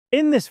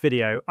In this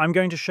video, I'm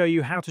going to show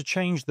you how to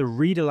change the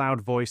Read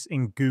Aloud voice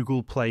in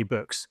Google Play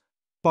Books.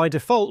 By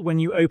default, when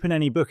you open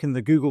any book in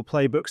the Google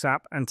Play Books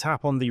app and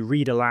tap on the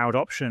Read Aloud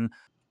option,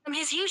 From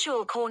his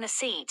usual corner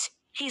seat,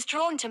 he's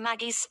drawn to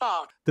Maggie's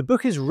spark. the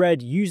book is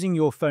read using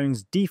your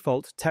phone's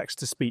default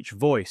text-to-speech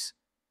voice.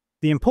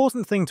 The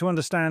important thing to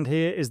understand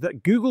here is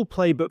that Google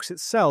Play Books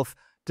itself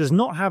does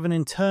not have an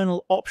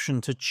internal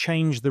option to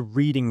change the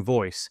reading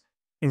voice.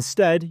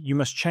 Instead, you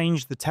must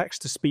change the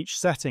text-to-speech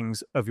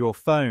settings of your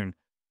phone.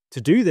 To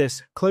do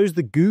this, close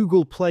the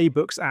Google Play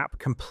Books app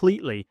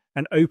completely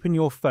and open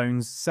your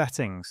phone's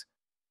settings.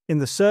 In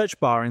the search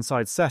bar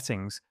inside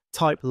Settings,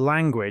 type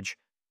Language,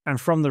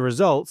 and from the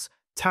results,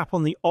 tap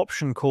on the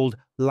option called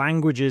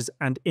Languages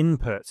and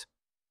Input.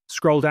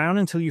 Scroll down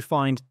until you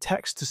find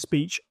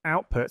Text-to-Speech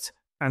Output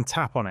and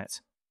tap on it.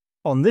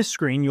 On this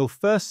screen, you'll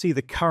first see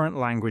the current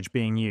language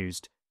being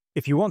used.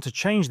 If you want to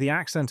change the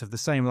accent of the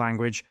same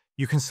language,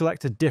 you can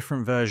select a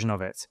different version of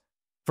it.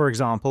 For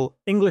example,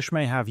 English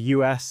may have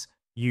US,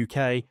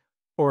 UK,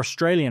 or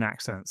Australian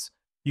accents.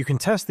 You can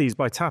test these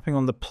by tapping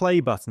on the play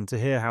button to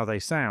hear how they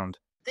sound.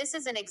 This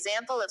is an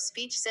example of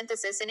speech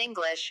synthesis in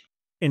English.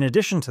 In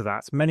addition to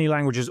that, many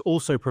languages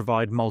also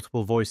provide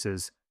multiple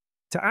voices.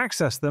 To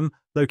access them,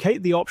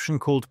 locate the option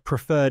called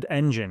Preferred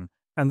Engine,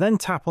 and then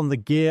tap on the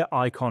gear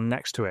icon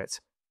next to it.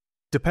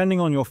 Depending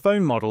on your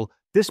phone model,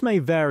 this may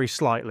vary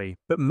slightly,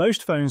 but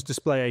most phones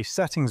display a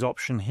settings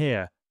option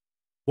here.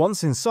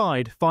 Once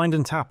inside, find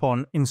and tap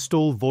on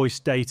Install Voice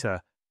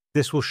Data.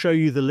 This will show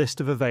you the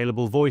list of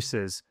available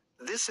voices.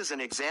 This is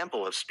an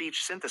example of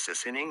speech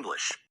synthesis in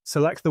English.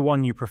 Select the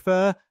one you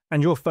prefer,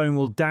 and your phone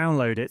will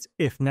download it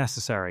if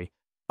necessary.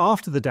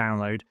 After the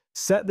download,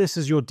 set this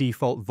as your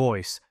default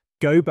voice.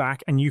 Go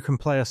back and you can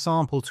play a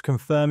sample to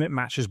confirm it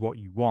matches what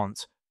you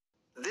want.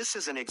 This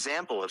is an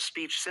example of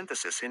speech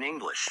synthesis in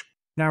English.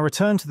 Now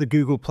return to the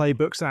Google Play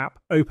Books app,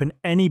 open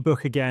any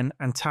book again,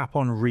 and tap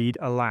on Read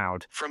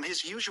Aloud. From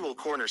his usual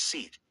corner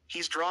seat,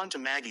 he's drawn to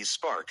Maggie's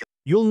spark.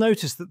 You'll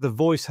notice that the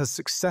voice has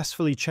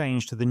successfully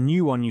changed to the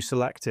new one you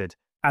selected,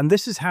 and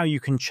this is how you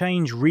can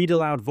change Read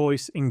Aloud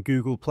voice in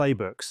Google Play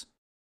Books.